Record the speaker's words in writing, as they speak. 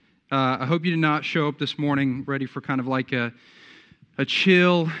I hope you did not show up this morning ready for kind of like a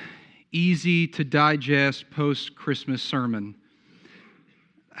chill, easy to digest post-Christmas sermon.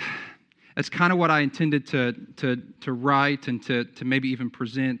 That's kind of what I intended to write and to maybe even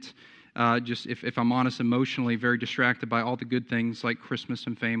present. Just if I'm honest, emotionally very distracted by all the good things like Christmas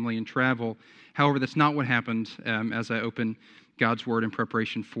and family and travel. However, that's not what happened as I opened God's Word in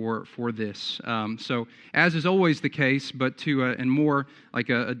preparation for this. So, as is always the case, but to and more like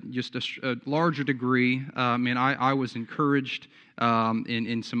just a larger degree, I was encouraged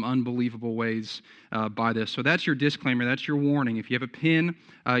in some unbelievable ways by this. So that's your disclaimer. That's your warning. If you have a pen,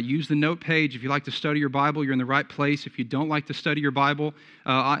 use the note page. If you like to study your Bible, you're in the right place. If you don't like to study your Bible,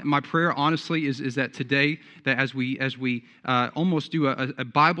 my prayer, honestly, is that today, that as we almost do a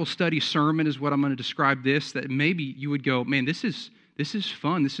Bible study sermon, is what I'm going to describe this, that maybe you would go, man, this is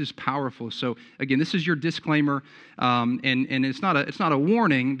fun. This is powerful. So again, this is your disclaimer, and it's not a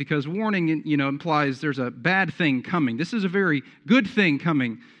warning, because warning implies there's a bad thing coming. This is a very good thing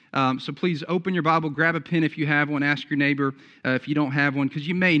coming. So please open your Bible, grab a pen if you have one, ask your neighbor if you don't have one, because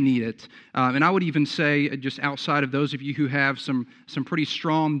you may need it. And I would even say, just outside of those of you who have some pretty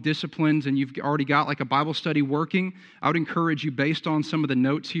strong disciplines and you've already got like a Bible study working, I would encourage you, based on some of the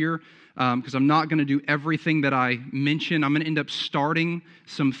notes here, because I'm not going to do everything that I mention. I'm going to end up starting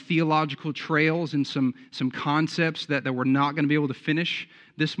some theological trails and some concepts that we're not going to be able to finish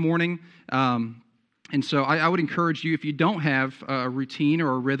this morning. And so I would encourage you, if you don't have a routine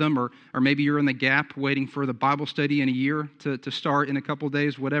or a rhythm, or maybe you're in the gap waiting for the Bible study in a year to start in a couple of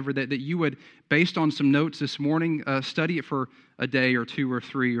days, whatever, that you would, based on some notes this morning, study it for a day or two or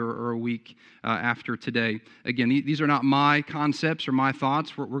three or a week after today. Again, these are not my concepts or my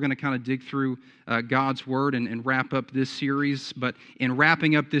thoughts. We're going to kind of dig through God's Word and wrap up this series. But in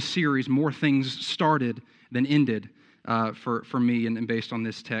wrapping up this series, more things started than ended for me and based on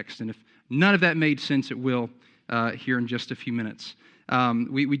this text. And if none of that made sense, it will here in just a few minutes.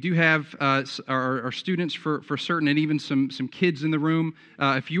 We do have our students for certain, and even some kids in the room.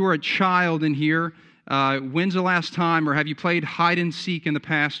 If you are a child in here, when's the last time, or have you played hide and seek in the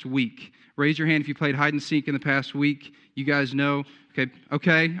past week? Raise your hand if you played hide and seek in the past week. You guys know.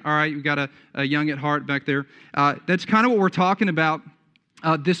 Okay, all right. We've got a young at heart back there. That's kind of what we're talking about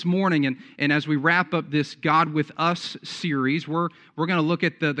this morning, and as we wrap up this God with Us series, we're going to look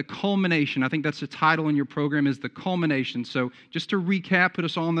at the culmination. I think that's the title in your program, is the culmination. So just to recap, put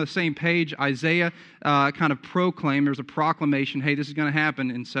us all on the same page, Isaiah kind of proclaimed, there's a proclamation, hey, this is going to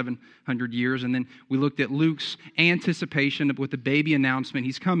happen in 700 years. And then we looked at Luke's anticipation with the baby announcement.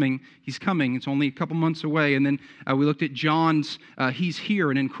 He's coming. It's only a couple months away. And then we looked at John's, he's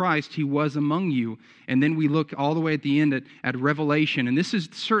here, and in Christ he was among you. And then we look all the way at the end at Revelation. And this is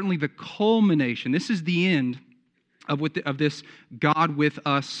certainly the culmination. This is the end of this God with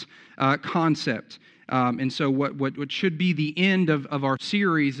Us concept. And so what should be the end of our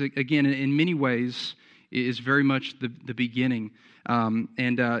series, again, in many ways, is very much the beginning.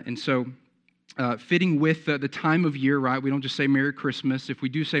 And so fitting with the time of year, right? We don't just say Merry Christmas. If we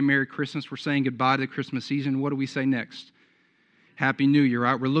do say Merry Christmas, we're saying goodbye to the Christmas season. What do we say next? Happy New Year,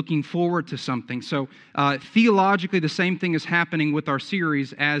 right? We're looking forward to something. So theologically, the same thing is happening with our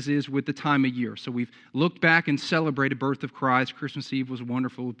series as is with the time of year. So we've looked back and celebrated birth of Christ. Christmas Eve was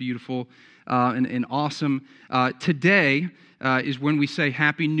wonderful, beautiful, and awesome. Today is when we say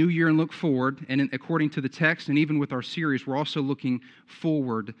Happy New Year and look forward. And according to the text, and even with our series, we're also looking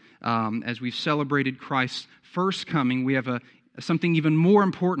forward. As we've celebrated Christ's first coming, we have something even more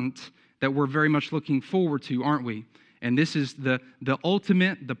important that we're very much looking forward to, aren't we? And this is the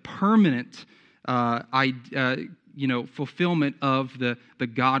ultimate, the permanent, fulfillment of the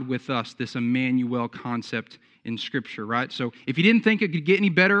God with Us, this Emmanuel concept in Scripture, right? So if you didn't think it could get any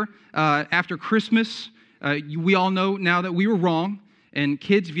better after Christmas, we all know now that we were wrong. And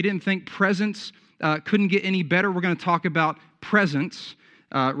kids, if you didn't think presents couldn't get any better, we're going to talk about presents,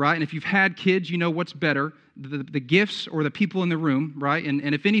 right? And if you've had kids, you know what's better, the gifts or the people in the room, right?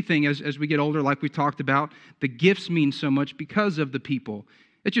 And if anything, as we get older, like we talked about, the gifts mean so much because of the people.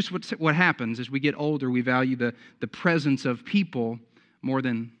 It's just what happens as we get older. We value the presence of people more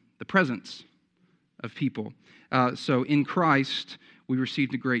than the presence of people. So in Christ, we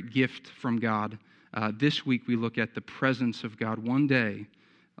received a great gift from God. This week, we look at the presence of God one day,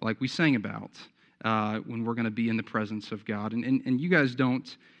 like we sang about, when we're going to be in the presence of God. And you guys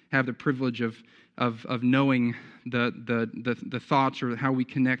don't have the privilege of knowing the thoughts or how we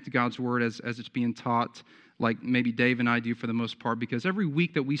connect to God's Word as it's being taught, like maybe Dave and I do for the most part, because every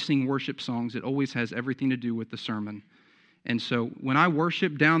week that we sing worship songs, it always has everything to do with the sermon. And so when I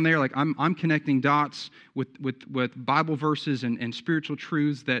worship down there, like I'm connecting dots with Bible verses and spiritual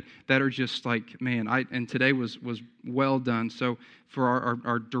truths that are just like, man, and today was well done. So for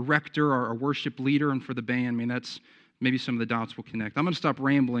our director, our worship leader, and for the band, I mean, that's maybe some of the dots will connect. I'm going to stop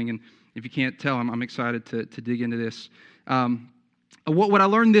rambling, and if you can't tell, I'm excited to dig into this. What I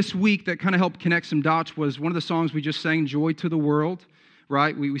learned this week that kind of helped connect some dots was one of the songs we just sang, Joy to the World.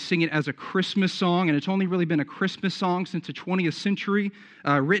 Right? We sing it as a Christmas song, and it's only really been a Christmas song since the 20th century,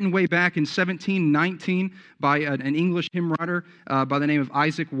 written way back in 1719 by an English hymn writer by the name of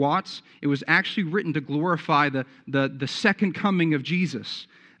Isaac Watts. It was actually written to glorify the second coming of Jesus.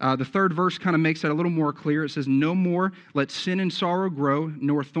 The third verse kind of makes that a little more clear. It says, "No more let sin and sorrow grow,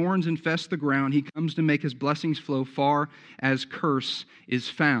 nor thorns infest the ground. He comes to make his blessings flow far as curse is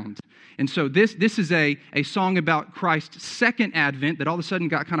found." And so this is a song about Christ's second advent that all of a sudden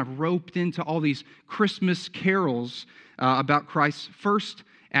got kind of roped into all these Christmas carols about Christ's first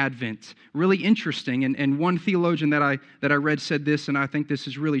advent. Really interesting. And one theologian that I read said this, and I think this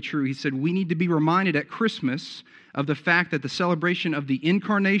is really true. He said, we need to be reminded at Christmas of the fact that the celebration of the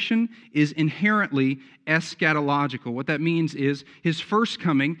incarnation is inherently eschatological. What that means is his first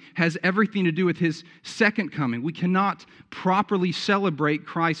coming has everything to do with his second coming. We cannot properly celebrate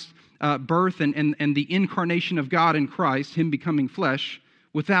Christ's birth and the incarnation of God in Christ, him becoming flesh,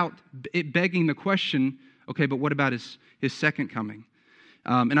 without it begging the question, okay, but what about his second coming?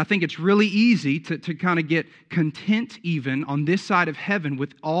 And I think it's really easy to kind of get content even on this side of heaven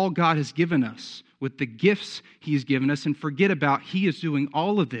with all God has given us, with the gifts he's given us, and forget about he is doing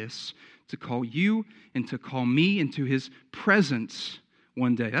all of this to call you and to call me into his presence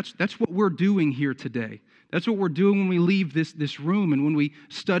one day. That's what we're doing here today. That's what we're doing when we leave this room and when we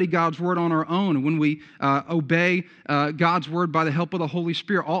study God's Word on our own and when we obey God's Word by the help of the Holy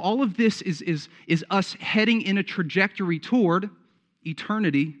Spirit. All of this is us heading in a trajectory toward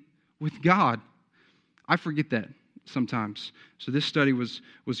eternity with God. I forget that sometimes. So this study was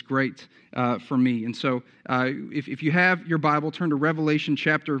great for me. And so if you have your Bible, turn to Revelation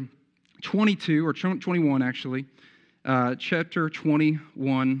chapter 22, or 21 actually. Chapter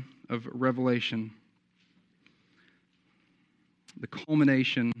 21 of Revelation. The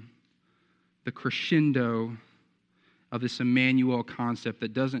culmination, the crescendo of this Emmanuel concept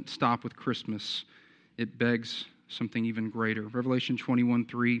that doesn't stop with Christmas. It begs something even greater. Revelation 21,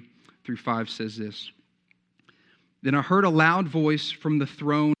 3 through 5 says this. Then I heard a loud voice from the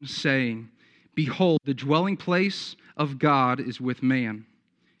throne saying, "Behold, the dwelling place of God is with man.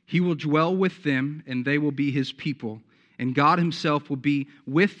 He will dwell with them, and they will be his people. And God himself will be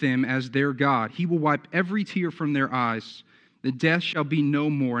with them as their God. He will wipe every tear from their eyes. The death shall be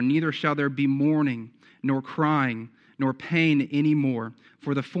no more, neither shall there be mourning, nor crying, nor pain any more.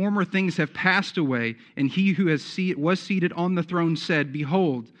 For the former things have passed away, and he who was seated on the throne said,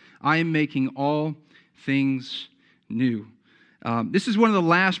 Behold, I am making all things new." This is one of the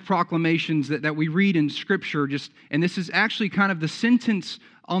last proclamations that we read in Scripture, and this is actually kind of the sentence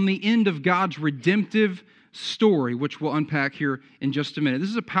on the end of God's redemptive story, which we'll unpack here in just a minute. This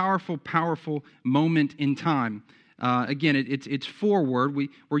is a powerful, powerful moment in time. Again, it's forward.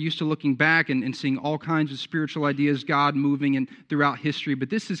 We're used to looking back and seeing all kinds of spiritual ideas, God moving throughout history. But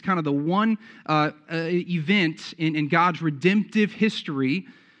this is kind of the one event in God's redemptive history,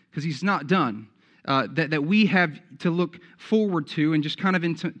 because he's not done, that we have to look forward to, and just kind of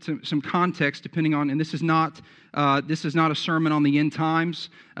into some context, depending on. And this is not a sermon on the end times.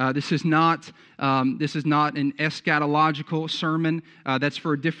 This is not an eschatological sermon. That's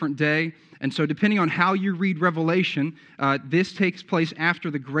for a different day. And so depending on how you read Revelation, this takes place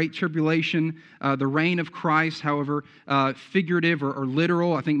after the Great Tribulation, the reign of Christ, however figurative or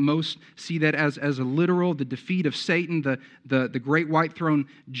literal. I think most see that as a literal, the defeat of Satan, the great white throne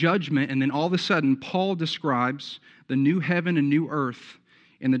judgment. And then all of a sudden, Paul describes the new heaven and new earth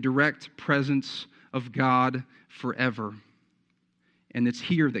in the direct presence of God forever. And it's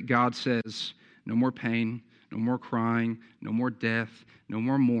here that God says, no more pain, no more crying, no more death, no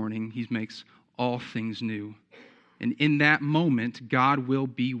more mourning. He makes all things new. And in that moment, God will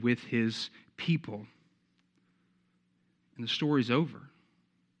be with his people. And the story's over.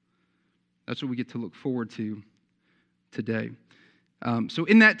 That's what we get to look forward to today. So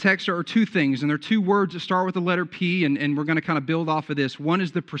in that text there are two things, and there are two words that start with the letter P, and we're going to kind of build off of this. One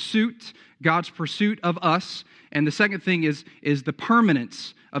is the pursuit, God's pursuit of us, and the second thing is the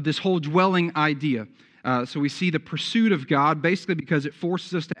permanence of this whole dwelling idea. So we see the pursuit of God basically because it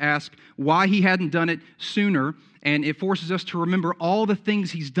forces us to ask why he hadn't done it sooner, and it forces us to remember all the things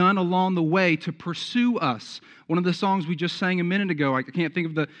he's done along the way to pursue us. One of the songs we just sang a minute ago, I can't think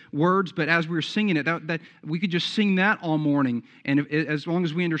of the words, but as we were singing it, that we could just sing that all morning. And as long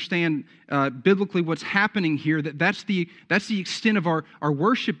as we understand biblically what's happening here, that's the extent of our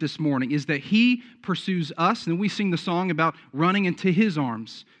worship this morning, is that he pursues us, and then we sing the song about running into his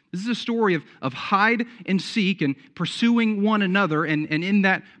arms. This is a story of hide and seek and pursuing one another. And in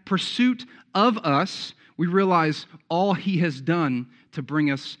that pursuit of us, we realize all he has done to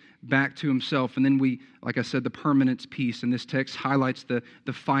bring us back to himself. And then we, like I said, the permanence piece in this text highlights the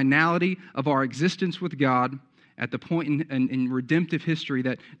finality of our existence with God at the point in redemptive history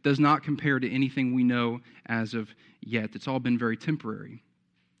that does not compare to anything we know as of yet. It's all been very temporary.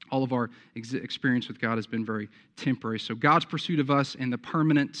 All of our experience with God has been very temporary. So God's pursuit of us and the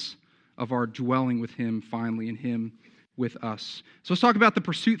permanence of our dwelling with him finally, and him with us. So let's talk about the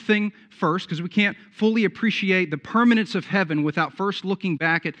pursuit thing first, because we can't fully appreciate the permanence of heaven without first looking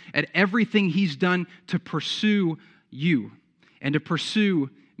back at everything he's done to pursue you and to pursue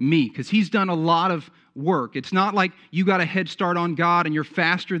me, because he's done a lot of work. It's not like you got a head start on God and you're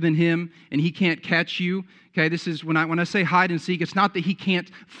faster than him and he can't catch you. Okay, this is when I say hide and seek, it's not that he can't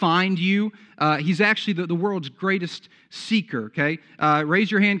find you. He's actually the world's greatest seeker, okay?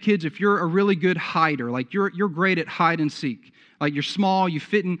 Raise your hand, kids, if you're a really good hider, like you're great at hide and seek. Like you're small, you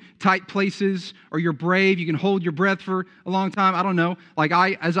fit in tight places, or you're brave, you can hold your breath for a long time. I don't know. Like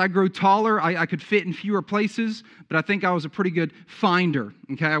as I grow taller, I could fit in fewer places, but I think I was a pretty good finder.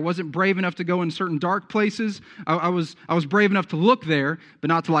 Okay, I wasn't brave enough to go in certain dark places. I was brave enough to look there, but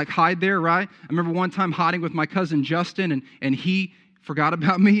not to like hide there, right? I remember one time hiding with my cousin Justin, and he forgot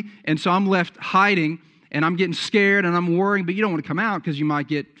about me, and so I'm left hiding, and I'm getting scared, and I'm worrying, but you don't want to come out because you might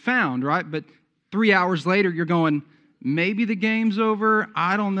get found, right? But 3 hours later, you're going, maybe the game's over.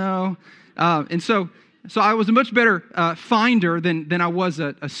 I don't know. And so I was a much better finder than I was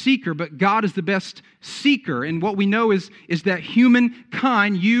a seeker, but God is the best seeker. And what we know is that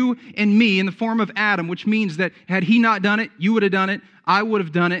humankind, you and me, in the form of Adam, which means that had he not done it, you would have done it, I would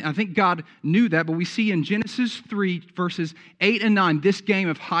have done it. I think God knew that, but we see in Genesis 3, verses 8 and 9, this game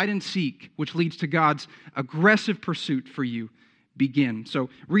of hide and seek, which leads to God's aggressive pursuit for you, begin. So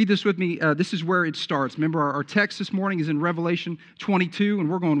read this with me. This is where it starts. Remember, our text this morning is in Revelation 22, and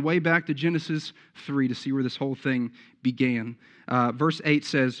we're going way back to Genesis 3 to see where this whole thing began. Verse 8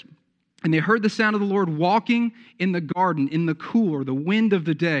 says, "And they heard the sound of the Lord walking in the garden in the cool or the wind of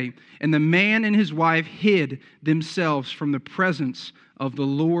the day. And the man and his wife hid themselves from the presence of the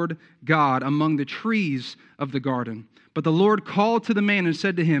Lord God among the trees of the garden. But the Lord called to the man and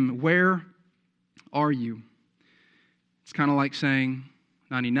said to him, 'Where are you?'" It's kind of like saying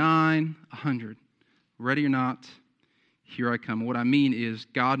 99, 100. Ready or not, here I come. What I mean is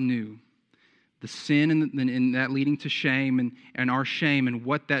God knew the sin and that leading to shame and our shame and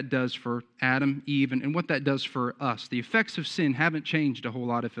what that does for Adam, Eve, and what that does for us. The effects of sin haven't changed a whole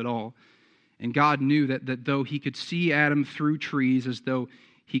lot, if at all. And God knew that though he could see Adam through trees as though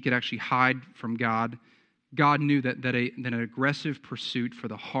he could actually hide from God, God knew that an aggressive pursuit for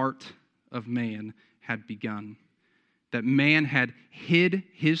the heart of man had begun. That man had hid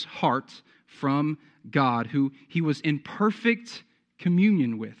his heart from God, who he was in perfect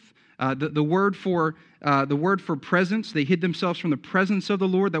communion with. The word for presence, they hid themselves from the presence of the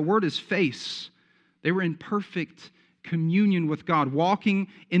Lord. That word is face. They were in perfect communion with God, walking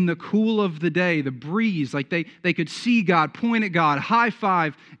in the cool of the day, the breeze, like they could see God, point at God, high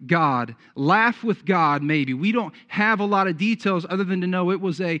five God, laugh with God maybe. We don't have a lot of details other than to know it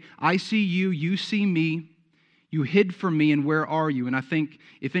was I see you, you see me. You hid from me, and where are you? And I think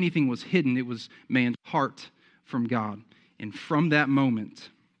if anything was hidden, it was man's heart from God. And from that moment,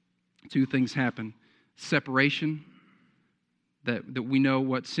 two things happen. Separation, that we know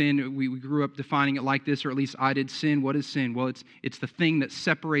what sin, we grew up defining it like this, or at least I did. Sin. What is sin? Well, it's the thing that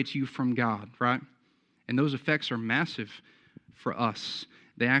separates you from God, right? And those effects are massive for us.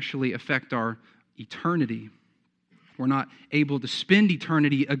 They actually affect our eternity. We're not able to spend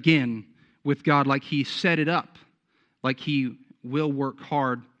eternity again with God like he set it up, like he will work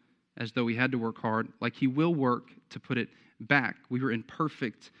hard as though he had to work hard, like he will work to put it back. We were in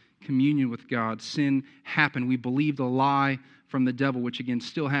perfect communion with God. Sin happened. We believed a lie from the devil, which again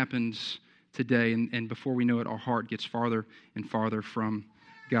still happens today. And before we know it, our heart gets farther and farther from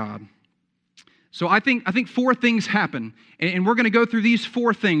God. So I think four things happen, and we're going to go through these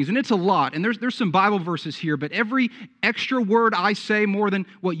four things, and it's a lot, and there's some Bible verses here, but every extra word I say more than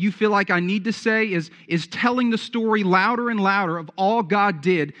what you feel like I need to say is telling the story louder and louder of all God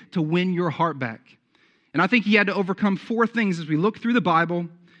did to win your heart back. And I think he had to overcome 4 things as we look through the Bible.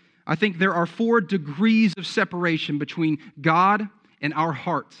 I think there are 4 degrees of separation between God and our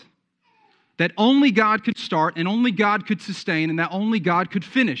heart that only God could start and only God could sustain and that only God could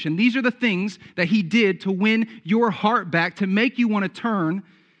finish. And these are the things that he did to win your heart back, to make you want to turn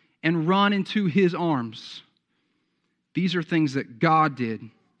and run into his arms. These are things that God did.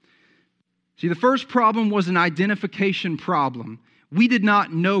 See, the first problem was an identification problem. We did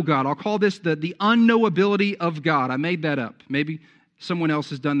not know God. I'll call this the unknowability of God. I made that up. Maybe someone else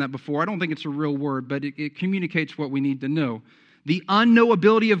has done that before. I don't think it's a real word, but it communicates what we need to know. The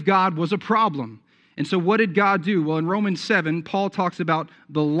unknowability of God was a problem. And so what did God do? Well, in Romans 7, Paul talks about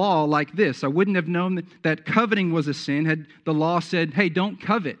the law like this. I wouldn't have known that coveting was a sin had the law said, hey, don't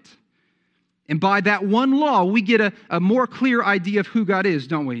covet. And by that one law, we get a more clear idea of who God is,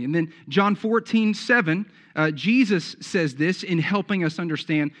 don't we? And then John 14:7, Jesus says this in helping us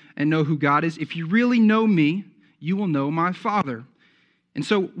understand and know who God is. If you really know me, you will know my Father. And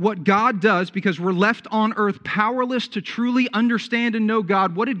so what God does, because we're left on earth powerless to truly understand and know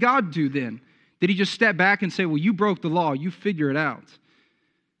God, what did God do then? Did he just step back and say, well, you broke the law, you figure it out.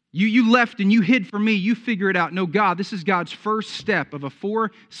 You left and you hid from me, you figure it out. No, God, this is God's first step of a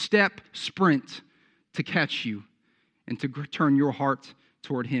 4-step sprint to catch you and to turn your heart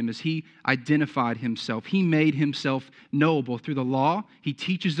toward him as he identified himself. He made himself knowable through the law. He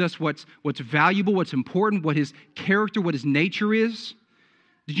teaches us what's valuable, what's important, what his character, what his nature is.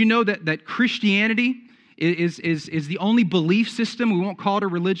 Did you know that Christianity is the only belief system? We won't call it a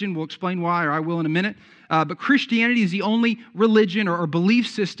religion. We'll explain why, or I will in a minute. But Christianity is the only religion or belief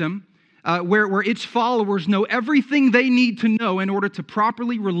system where its followers know everything they need to know in order to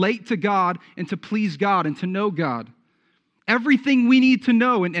properly relate to God and to please God and to know God. Everything we need to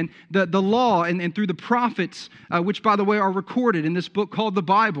know, and the law and through the prophets, which, by the way, are recorded in this book called the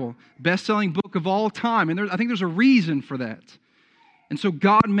Bible, best-selling book of all time. And I think there's a reason for that. And so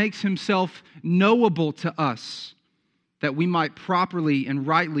God makes himself knowable to us that we might properly and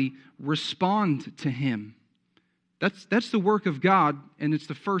rightly respond to him. That's the work of God, and it's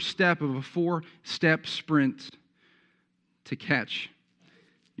the first step of a 4-step sprint to catch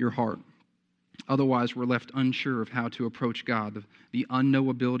your heart. Otherwise, we're left unsure of how to approach God. The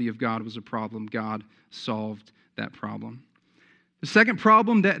unknowability of God was a problem. God solved that problem. The second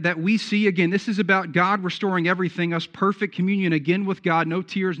problem that we see, again, this is about God restoring everything, us perfect communion again with God, no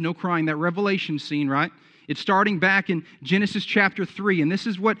tears, no crying, that Revelation scene, right? It's starting back in Genesis chapter 3, and this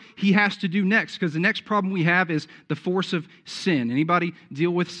is what he has to do next, because the next problem we have is the force of sin. Anybody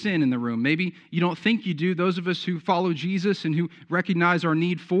deal with sin in the room? Maybe you don't think you do. Those of us who follow Jesus and who recognize our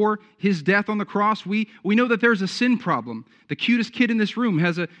need for his death on the cross, we know that there's a sin problem. The cutest kid in this room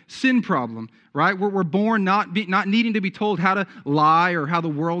has a sin problem, right? We're born not needing to be told how to lie or how the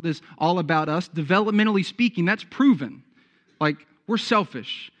world is all about us. Developmentally speaking, that's proven. Like, we're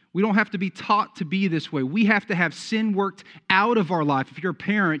selfish. We don't have to be taught to be this way. We have to have sin worked out of our life. If you're a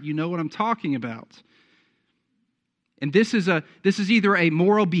parent, you know what I'm talking about. And this is either a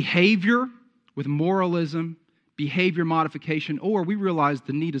moral behavior with moralism, behavior modification, or we realize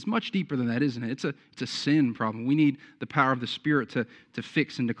the need is much deeper than that, isn't it? It's a sin problem. We need the power of the Spirit to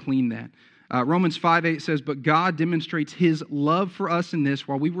fix and to clean that. Romans 5:8 says, but God demonstrates his love for us in this: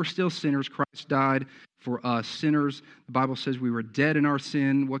 while we were still sinners, Christ died for us. Sinners, the Bible says we were dead in our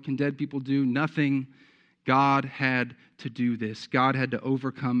sin. What can dead people do? Nothing. God had to do this. God had to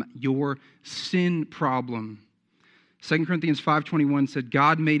overcome your sin problem. 2 Corinthians 5:21 said,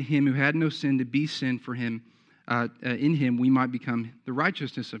 God made him who had no sin to be sin for him. In him we might become the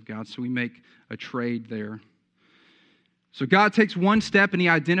righteousness of God. So we make a trade there. So God takes one step and he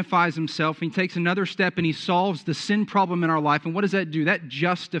identifies himself. He takes another step and he solves the sin problem in our life. And what does that do? That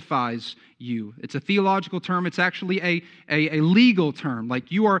justifies you. It's a theological term. It's actually a legal term. Like,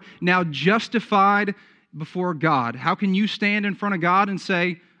 you are now justified before God. How can you stand in front of God and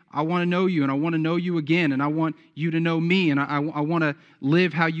say, I want to know you, and I want to know you again, and I want you to know me, and I want to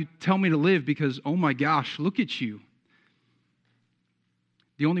live how you tell me to live, because, oh my gosh, look at you.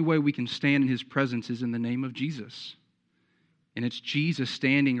 The only way we can stand in his presence is in the name of Jesus. And it's Jesus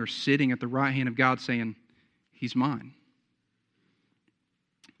standing or sitting at the right hand of God saying, he's mine.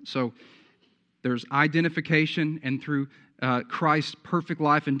 So there's identification, and through Christ's perfect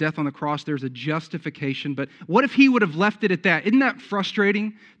life and death on the cross, there's a justification. But what if he would have left it at that? Isn't that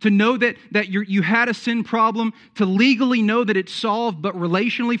frustrating to know that you had a sin problem, to legally know that it's solved, but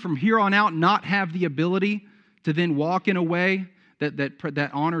relationally from here on out not have the ability to then walk in a way that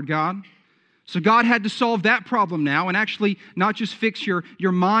honored God? So God had to solve that problem now, and actually not just fix your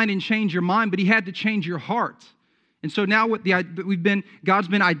mind and change your mind, but he had to change your heart. And so now God's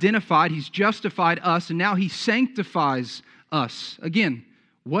been identified, He's justified us, and now He sanctifies us. Again,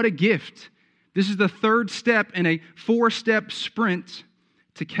 what a gift. This is the third step in a 4-step sprint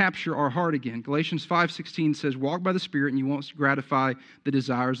to capture our heart again. Galatians 5:16 says, walk by the Spirit and you won't gratify the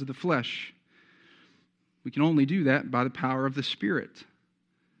desires of the flesh. We can only do that by the power of the Spirit.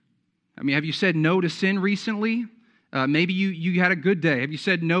 I mean, have you said no to sin recently? Maybe you had a good day. Have you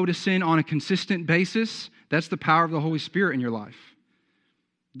said no to sin on a consistent basis? That's the power of the Holy Spirit in your life.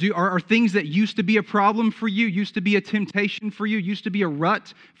 Are things that used to be a problem for you, used to be a temptation for you, used to be a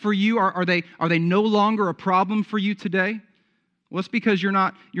rut for you, are they no longer a problem for you today? Well, it's because you're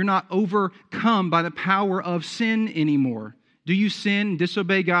not overcome by the power of sin anymore. Do you sin and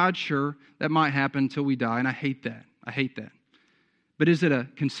disobey God? Sure, that might happen until we die, and I hate that. But is it a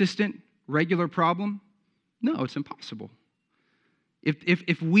consistent, regular problem? No, it's impossible.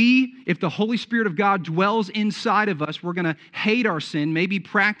 If the Holy Spirit of God dwells inside of us, we're going to hate our sin. Maybe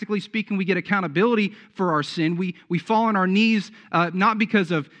practically speaking, we get accountability for our sin. We fall on our knees, not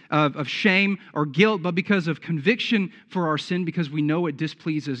because of shame or guilt, but because of conviction for our sin, because we know it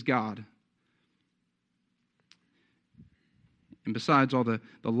displeases God. And besides all the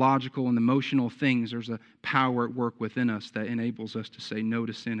logical and emotional things, there's a power at work within us that enables us to say no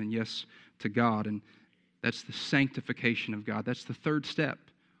to sin and yes to God. And that's the sanctification of God. That's the third step.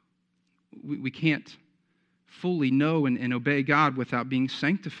 We can't fully know and obey God without being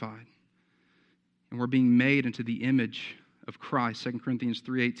sanctified. And we're being made into the image of Christ. 2 Corinthians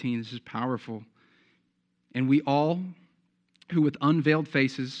 3:18, this is powerful. And we all, who with unveiled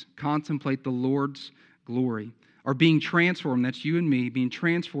faces contemplate the Lord's glory, are being transformed, that's you and me, being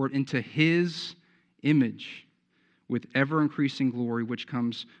transformed into His image with ever-increasing glory, which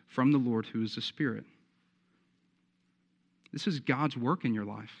comes from the Lord, who is the Spirit. This is God's work in your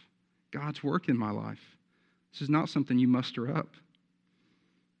life. God's work in my life. This is not something you muster up.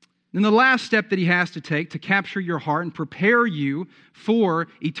 Then the last step that He has to take to capture your heart and prepare you for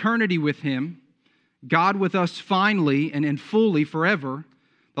eternity with Him, God with us finally and fully forever,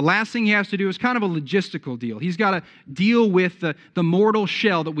 the last thing He has to do is kind of a logistical deal. He's got to deal with the mortal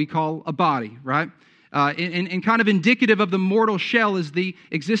shell that we call a body, right? And kind of indicative of the mortal shell is the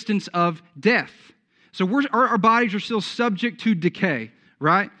existence of death. So our bodies are still subject to decay,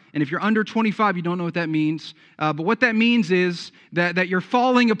 right? And if you're under 25, you don't know what that means. But what that means is that you're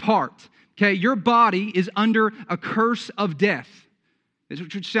falling apart. Okay, your body is under a curse of death,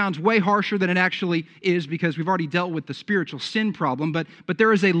 which sounds way harsher than it actually is because we've already dealt with the spiritual sin problem. But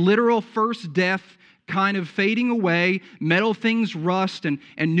there is a literal first death kind of fading away. Metal things rust and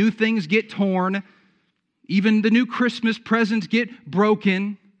new things get torn. Even the new Christmas presents get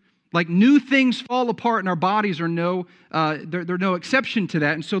broken. Like new things fall apart, and our bodies are they're no exception to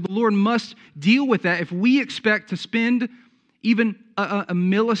that. And so the Lord must deal with that if we expect to spend even a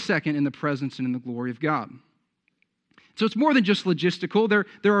millisecond in the presence and in the glory of God. So it's more than just logistical.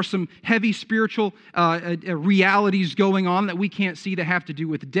 There are some heavy spiritual realities going on that we can't see that have to do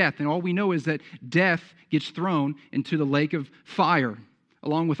with death. And all we know is that death gets thrown into the lake of fire,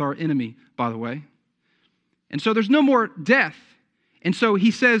 along with our enemy, by the way. And so there's no more death. And so He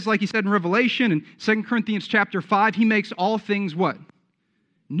says, like He said in Revelation and 2 Corinthians chapter 5, He makes all things what?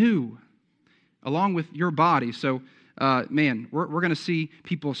 New, along with your body. So, we're going to see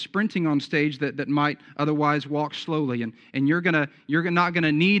people sprinting on stage that might otherwise walk slowly. And you're not going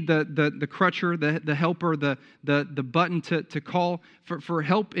to need the crutcher, the helper, the button to call for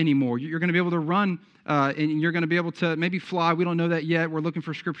help anymore. You're going to be able to run and you're going to be able to maybe fly. We don't know that yet. We're looking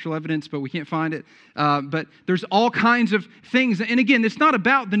for scriptural evidence, but we can't find it. But there's all kinds of things. And again, it's not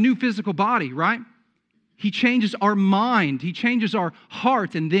about the new physical body, right? He changes our mind. He changes our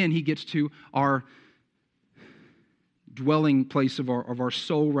heart. And then He gets to our dwelling place of our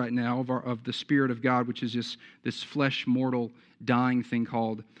soul right now, of the Spirit of God, which is just this flesh, mortal, dying thing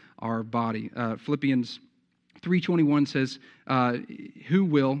called our body. Philippians 3:21 says, who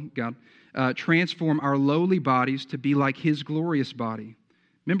will, God, transform our lowly bodies to be like His glorious body.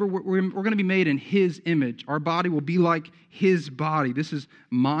 Remember, we're going to be made in His image. Our body will be like His body. This is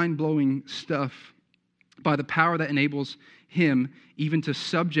mind-blowing stuff by the power that enables Him even to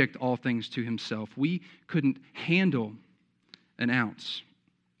subject all things to Himself. We couldn't handle an ounce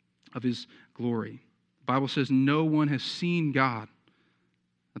of His glory. The Bible says no one has seen God.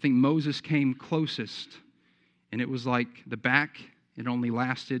 I think Moses came closest, and it was like the back, it only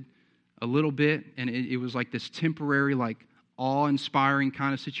lasted a little bit, and it was like this temporary, like awe-inspiring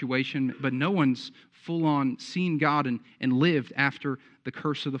kind of situation, but no one's full-on seen God and lived after the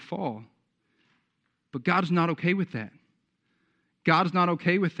curse of the fall. But God's not okay with that. God is not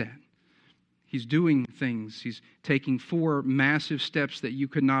okay with that. He's doing things. He's taking 4 massive steps that you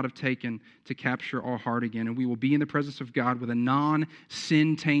could not have taken to capture our heart again. And we will be in the presence of God with a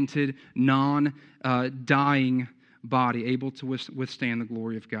non-sin-tainted, non-dying body, able to withstand the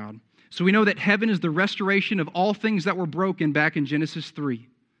glory of God. So we know that heaven is the restoration of all things that were broken back in Genesis 3.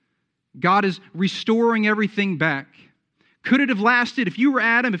 God is restoring everything back. Could it have lasted? If you were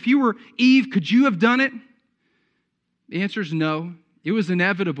Adam, if you were Eve, could you have done it? The answer is no. It was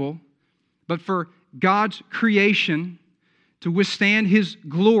inevitable. But for God's creation to withstand His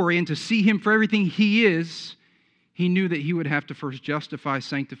glory and to see Him for everything He is, He knew that He would have to first justify,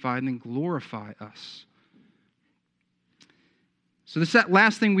 sanctify, and then glorify us. So the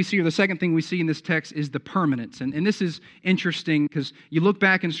last thing we see, or the second thing we see in this text, is the permanence. And this is interesting because you look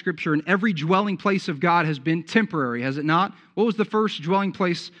back in Scripture and every dwelling place of God has been temporary, has it not? What was the first dwelling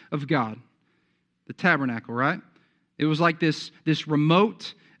place of God? The tabernacle, right? It was like this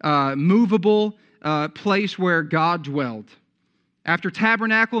remote, movable place where God dwelled. After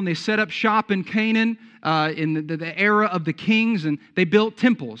tabernacle, and they set up shop in Canaan in the era of the kings, and they built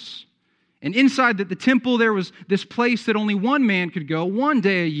temples. And inside the temple, there was this place that only one man could go one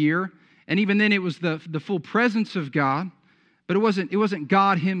day a year. And even then, it was the full presence of God. But it wasn't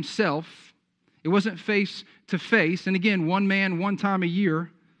God Himself. It wasn't face to face. And again, one man, one time a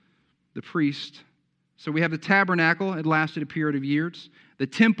year, the priest. So we have the tabernacle. It lasted a period of years. The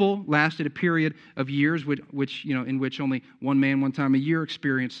temple lasted a period of years, in which only one man, one time a year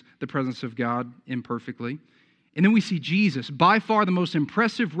experienced the presence of God imperfectly. And then we see Jesus, by far the most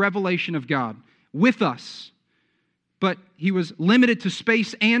impressive revelation of God, with us. But He was limited to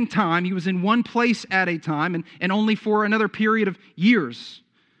space and time. He was in one place at a time and only for another period of years.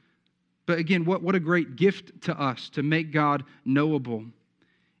 But again, what a great gift to us to make God knowable.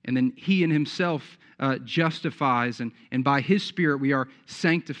 And then He in Himself justifies, and by His Spirit we are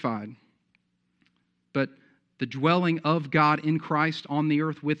sanctified. But the dwelling of God in Christ on the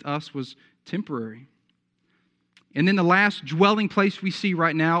earth with us was temporary. And then the last dwelling place we see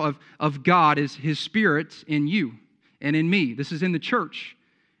right now of God is His Spirit in you and in me. This is in the church.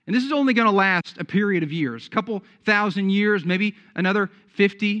 And this is only going to last a period of years, a couple thousand years, maybe another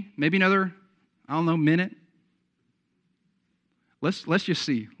 50, maybe another, minute. Let's just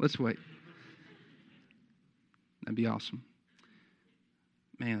see. Let's wait. That'd be awesome.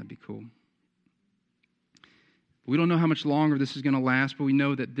 Man, that'd be cool. We don't know how much longer this is going to last, but we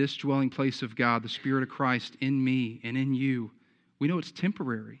know that this dwelling place of God, the Spirit of Christ in me and in you, we know it's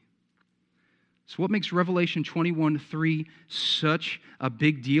temporary. So what makes Revelation 21:3 such a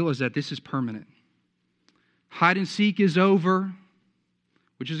big deal is that this is permanent. Hide and seek is over,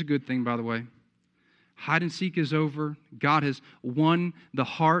 which is a good thing, by the way. Hide and seek is over. God has won the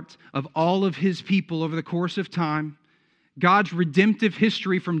heart of all of His people over the course of time. God's redemptive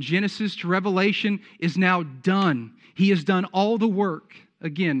history from Genesis to Revelation is now done. He has done all the work.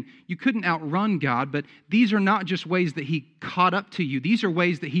 Again, you couldn't outrun God, but these are not just ways that He caught up to you. These are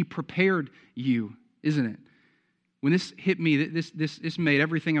ways that He prepared you, isn't it? When this hit me, this made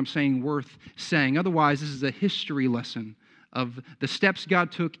everything I'm saying worth saying. Otherwise, this is a history lesson of the steps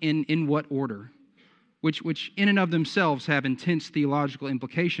God took in what order, which in and of themselves have intense theological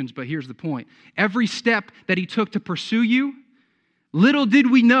implications, but here's the point. Every step that He took to pursue you, little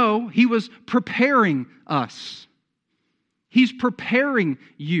did we know He was preparing us. He's preparing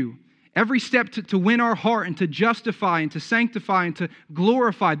you. Every step to win our heart and to justify and to sanctify and to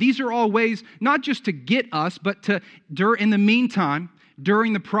glorify. These are all ways not just to get us, but in the meantime,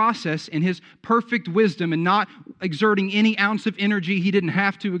 during the process, in His perfect wisdom and not exerting any ounce of energy He didn't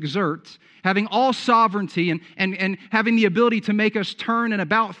have to exert, having all sovereignty and having the ability to make us turn an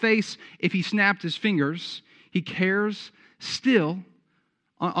about face if He snapped His fingers, He cares still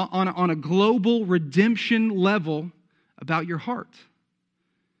on a global redemption level about your heart.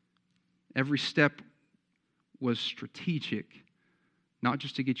 Every step was strategic, not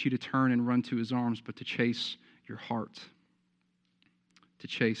just to get you to turn and run to His arms, but to chase your heart, to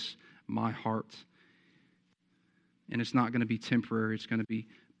chase my heart. And it's not going to be temporary, it's going to be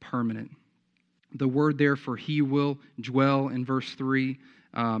permanent. The word there for He will dwell in verse 3,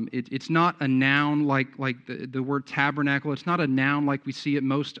 it's not a noun like the word tabernacle. It's not a noun like we see at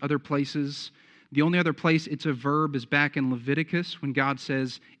most other places. The only other place it's a verb is back in Leviticus when God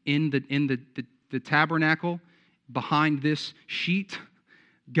says in the tabernacle, behind this sheet,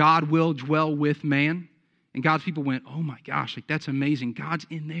 God will dwell with man. And God's people went, oh my gosh, that's amazing. God's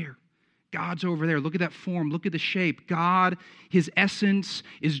in there. God's over there. Look at that form. Look at the shape. God, His essence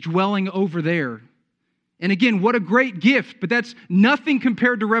is dwelling over there. And again, what a great gift, but that's nothing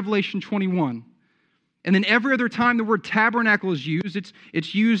compared to Revelation 21. And then every other time the word tabernacle is used,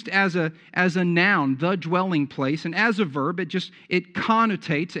 it's used as a noun, the dwelling place. And as a verb, it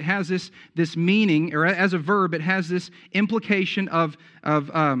connotates, it has this meaning, or as a verb, it has this implication of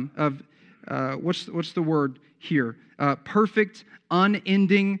what's the word here? Perfect,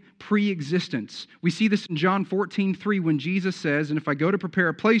 unending pre-existence. We see this in John 14:3 when Jesus says, "And if I go to prepare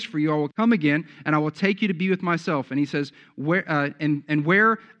a place for you, I will come again, and I will take you to be with myself." And he says, "Where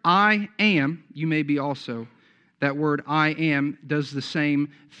I am, you may be also." That word "I am" does the same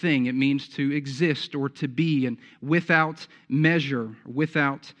thing. It means to exist or to be, and without measure,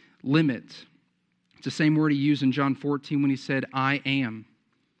 without limit. It's the same word he used in John 14 when he said, "I am."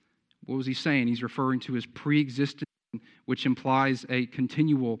 What was he saying? He's referring to his pre-existence, which implies a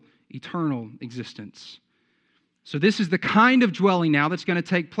continual, eternal existence. So this is the kind of dwelling now that's going to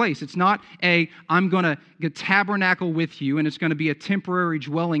take place. It's not I'm going to tabernacle with you and it's going to be a temporary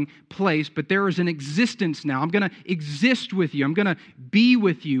dwelling place, but there is an existence now. I'm going to exist with you. I'm going to be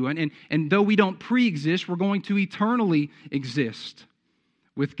with you. And though we don't pre-exist, we're going to eternally exist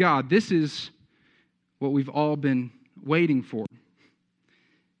with God. This is what we've all been waiting for.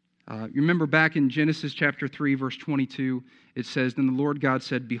 You remember back in Genesis chapter 3, verse 22, it says, "Then the Lord God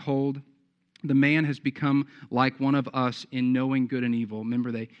said, Behold, the man has become like one of us in knowing good and evil."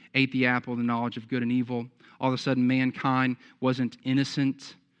 Remember, they ate the apple, the knowledge of good and evil. All of a sudden, mankind wasn't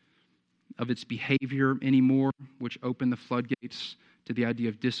innocent of its behavior anymore, which opened the floodgates to the idea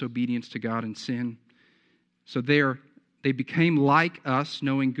of disobedience to God and sin. So they became like us,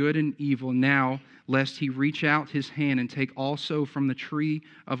 knowing good and evil. Now, lest he reach out his hand and take also from the tree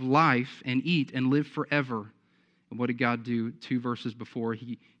of life and eat and live forever. And what did God do 2 verses before?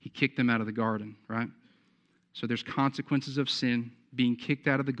 He kicked them out of the garden, right? So there's consequences of sin, being kicked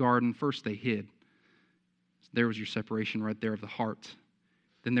out of the garden. First, they hid. There was your separation right there of the heart.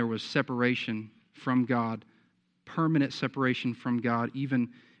 Then there was separation from God, permanent separation from God, even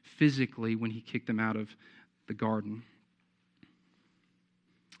physically when he kicked them out of the garden.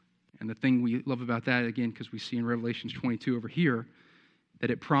 And the thing we love about that, again, because we see in Revelation 22 over here,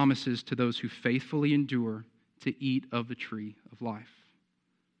 that it promises to those who faithfully endure to eat of the tree of life.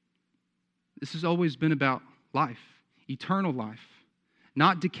 This has always been about life, eternal life.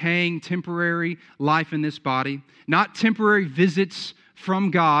 Not decaying, temporary life in this body. Not temporary visits from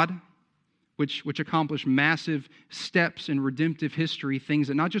God, which accomplish massive steps in redemptive history, things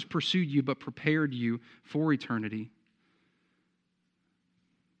that not just pursued you, but prepared you for eternity.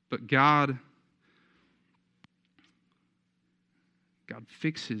 But God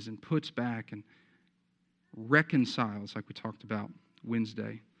fixes and puts back and reconciles, like we talked about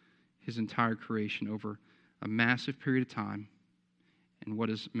Wednesday, his entire creation over a massive period of time. And what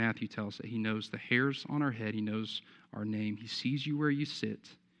does Matthew tell us? That he knows the hairs on our head. He knows our name. He sees you where you sit.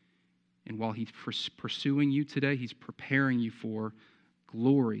 And while he's pursuing you today, he's preparing you for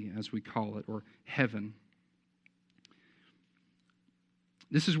glory, as we call it, or heaven.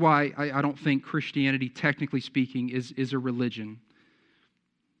 This is why I don't think Christianity, technically speaking, is a religion.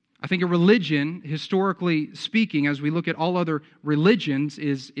 I think a religion, historically speaking, as we look at all other religions,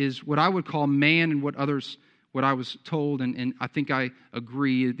 is what I would call man, and what I was told, and I think I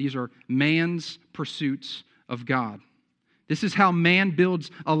agree, these are man's pursuits of God. This is how man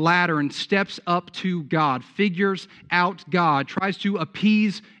builds a ladder and steps up to God, figures out God, tries to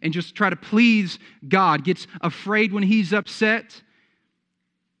appease and just try to please God, gets afraid when he's upset,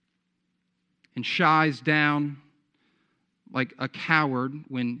 and shies down like a coward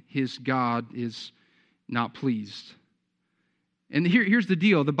when his God is not pleased. And here's the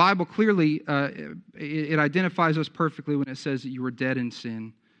deal. The Bible clearly, it identifies us perfectly when it says that you were dead in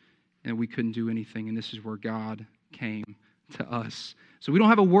sin and we couldn't do anything, and this is where God came to us. So we don't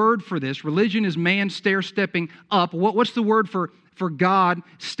have a word for this. Religion is man stair-stepping up. What's the word for God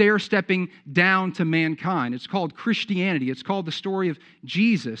stair-stepping down to mankind? It's called Christianity. It's called the story of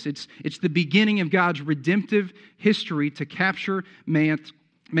Jesus. It's the beginning of God's redemptive history to capture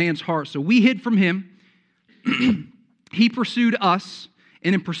man's heart. So we hid from him. He pursued us,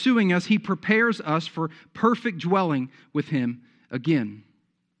 and in pursuing us, he prepares us for perfect dwelling with him again.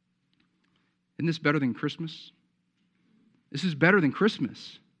 Isn't this better than Christmas? This is better than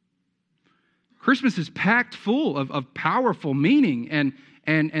Christmas. Christmas is packed full of powerful meaning, and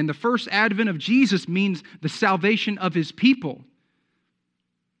the first advent of Jesus means the salvation of his people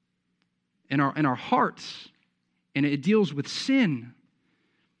in our hearts, and it deals with sin,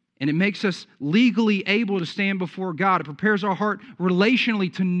 and it makes us legally able to stand before God. It prepares our heart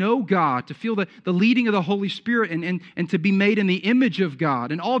relationally to know God, to feel the leading of the Holy Spirit, and to be made in the image of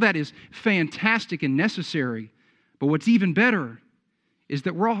God, and all that is fantastic and necessary. But what's even better is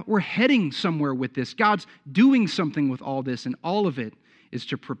that we're heading somewhere with this. God's doing something with all this, and all of it is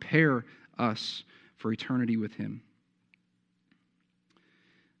to prepare us for eternity with Him.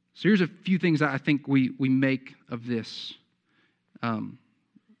 So here's a few things that I think we make of this in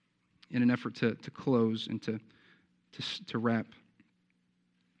an effort to close and to wrap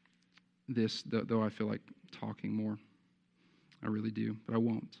this, though I feel like talking more. I really do, but I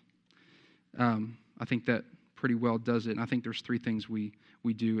won't. I think that pretty well does it, and I think there's three things we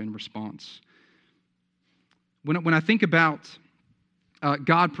do in response. When I think about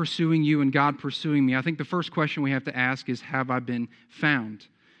God pursuing you and God pursuing me, I think the first question we have to ask is, have I been found?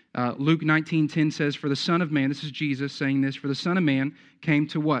 Luke 19:10 says, for the Son of Man, this is Jesus saying this, for the Son of Man came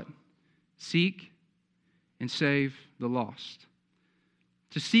to what? Seek and save the lost.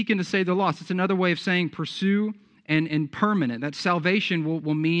 To seek and to save the lost. It's another way of saying pursue and permanent. That salvation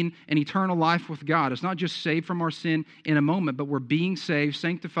will mean an eternal life with God. It's not just saved from our sin in a moment, but we're being saved,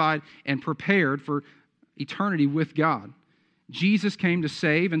 sanctified, and prepared for eternity with God. Jesus came to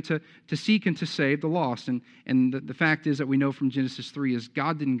save and to seek and to save the lost. And the fact is that we know from Genesis 3 is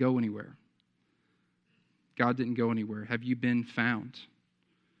God didn't go anywhere. God didn't go anywhere. Have you been found?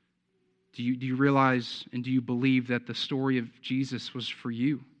 Do you realize and do you believe that the story of Jesus was for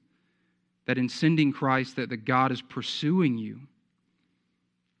you? That in sending Christ, that God is pursuing you?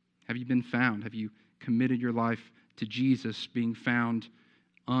 Have you been found? Have you committed your life to Jesus, being found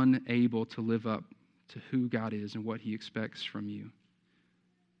unable to live up to who God is and what He expects from you?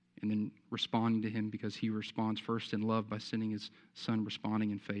 And then responding to Him because He responds first in love by sending His Son,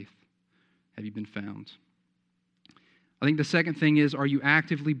 responding in faith. Have you been found? I think the second thing is, are you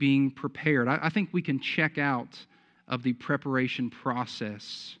actively being prepared? I think we can check out of the preparation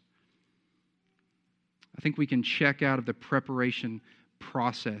process. I think we can check out of the preparation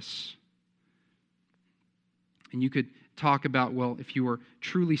process. And you could talk about, well, if you were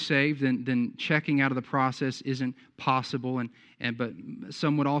truly saved, then checking out of the process isn't possible. But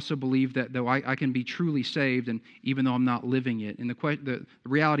some would also believe that though I can be truly saved, and even though I'm not living it. And the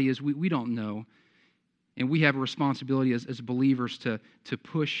reality is we don't know. And we have a responsibility as believers to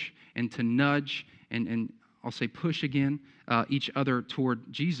push and to nudge, and I'll say push again, each other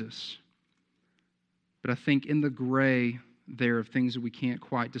toward Jesus. But I think in the gray there of things that we can't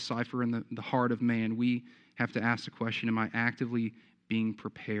quite decipher in the heart of man, we have to ask the question, am I actively being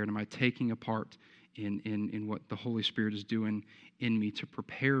prepared? Am I taking a part in what the Holy Spirit is doing in me to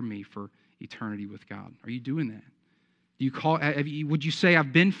prepare me for eternity with God? Are you doing that? Would you say,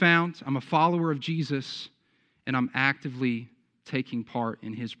 I've been found, I'm a follower of Jesus, and I'm actively taking part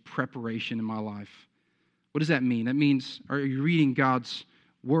in His preparation in my life? What does that mean? That means, are you reading God's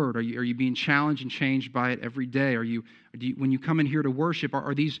Word? Are you being challenged and changed by it every day? When you come in here to worship,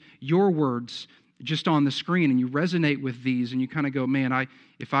 are these your words just on the screen and you resonate with these and you kind of go, man,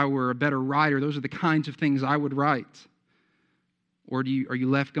 if I were a better writer, those are the kinds of things I would write? Or are you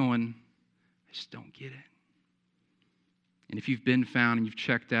left going, I just don't get it? And if you've been found and you've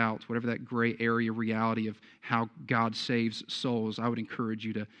checked out, whatever that gray area reality of how God saves souls, I would encourage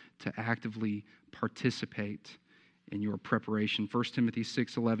you to actively participate in your preparation. 1 Timothy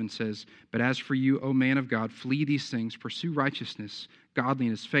 6:11 says, but as for you, O man of God, flee these things, pursue righteousness,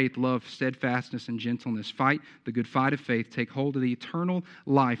 godliness, faith, love, steadfastness, and gentleness. Fight the good fight of faith. Take hold of the eternal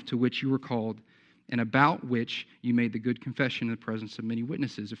life to which you were called, and about which you made the good confession in the presence of many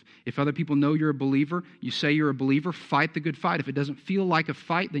witnesses. If other people know you're a believer, you say you're a believer, fight the good fight. If it doesn't feel like a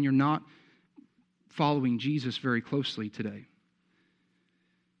fight, then you're not following Jesus very closely today.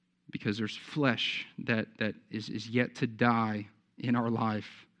 Because there's flesh that is yet to die in our life.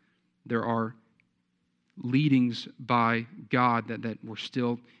 There are leadings by God that we're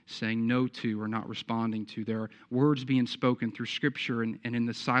still saying no to or not responding to. There are words being spoken through Scripture and in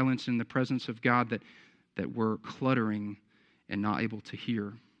the silence and the presence of God that we're cluttering and not able to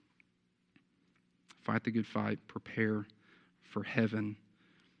hear. Fight the good fight. Prepare for heaven,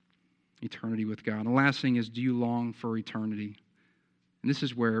 eternity with God. And the last thing is, do you long for eternity? And this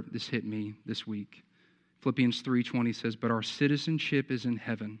is where this hit me this week. Philippians 3:20 says, but our citizenship is in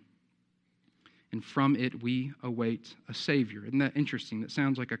heaven, and from it we await a Savior. Isn't that interesting? That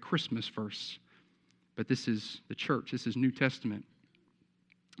sounds like a Christmas verse, but this is the church. This is New Testament.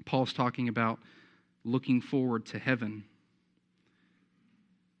 Paul's talking about looking forward to heaven,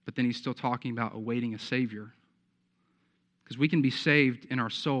 but then he's still talking about awaiting a Savior. Because we can be saved in our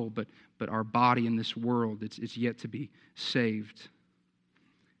soul, but our body in this world, it's yet to be saved.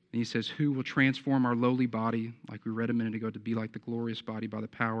 And he says, who will transform our lowly body, like we read a minute ago, to be like the glorious body by the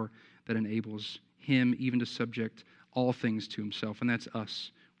power that enables Him even to subject all things to Himself. And that's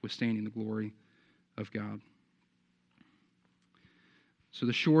us withstanding the glory of God. So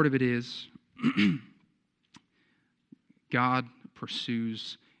the short of it is, God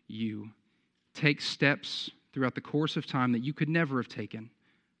pursues you. Take steps throughout the course of time that you could never have taken.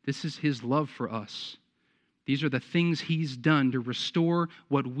 This is his love for us. These are the things he's done to restore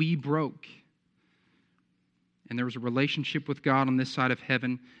what we broke. And there was a relationship with God on this side of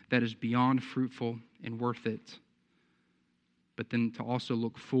heaven that is beyond fruitful and worth it. But then to also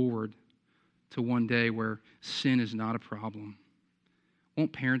look forward to one day where sin is not a problem.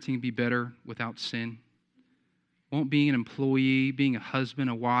 Won't parenting be better without sin? Won't being an employee, being a husband,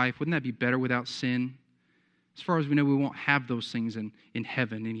 a wife, wouldn't that be better without sin? As far as we know, we won't have those things in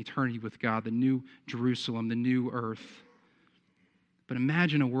heaven, in eternity with God, the new Jerusalem, the new earth. But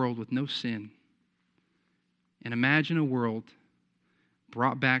imagine a world with no sin. And imagine a world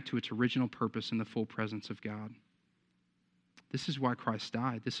brought back to its original purpose in the full presence of God. This is why Christ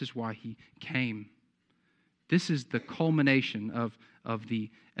died. This is why he came. This is the culmination of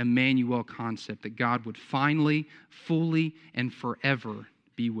the Emmanuel concept, that God would finally, fully, and forever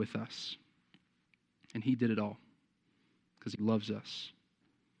be with us. And he did it all because he loves us.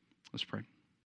 Let's pray.